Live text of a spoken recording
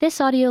This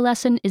audio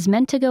lesson is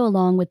meant to go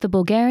along with the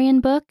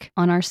Bulgarian book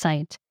on our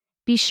site.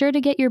 Be sure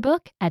to get your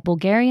book at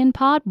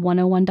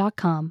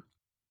bulgarianpod101.com.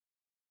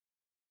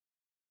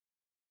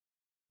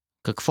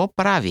 Какво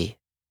прави?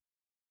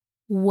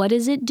 What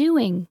is it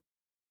doing?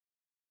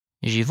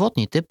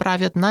 Животните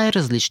правят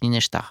най-различни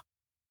неща.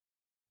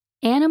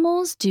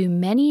 Animals do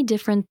many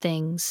different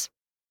things.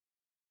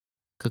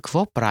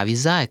 Какво прави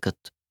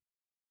заекът?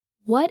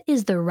 What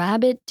is the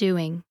rabbit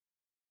doing?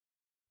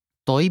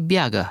 Той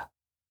бяга.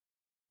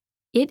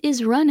 It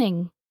is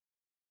running.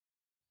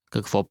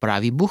 Какво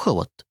прави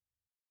бухалът?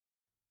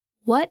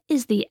 What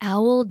is the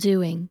owl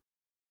doing?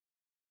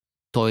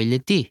 Той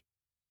лети.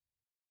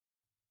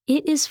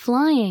 It is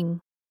flying.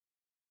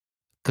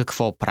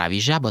 Какво прави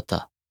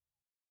жабата?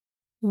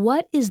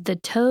 What is the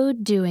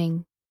toad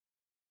doing?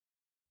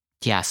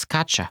 Тя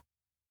скача.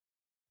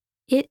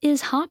 It is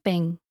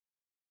hopping.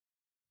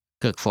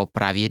 Какво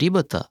прави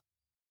рибата?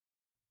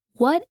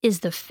 What is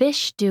the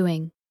fish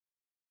doing?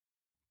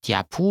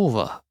 Тя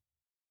плува.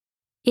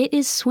 It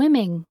is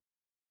swimming.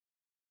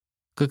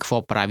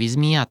 Какво прави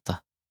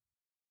змията?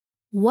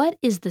 What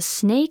is the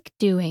snake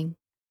doing?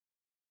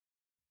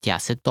 Тя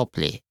се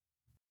топли.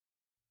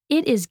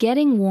 It is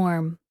getting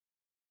warm.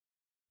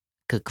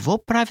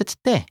 Какво правят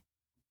те?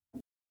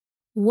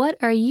 What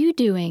are you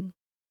doing?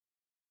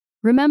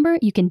 Remember,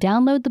 you can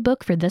download the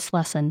book for this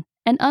lesson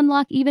and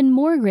unlock even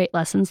more great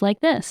lessons like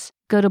this.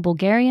 Go to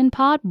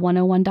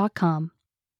bulgarianpod101.com.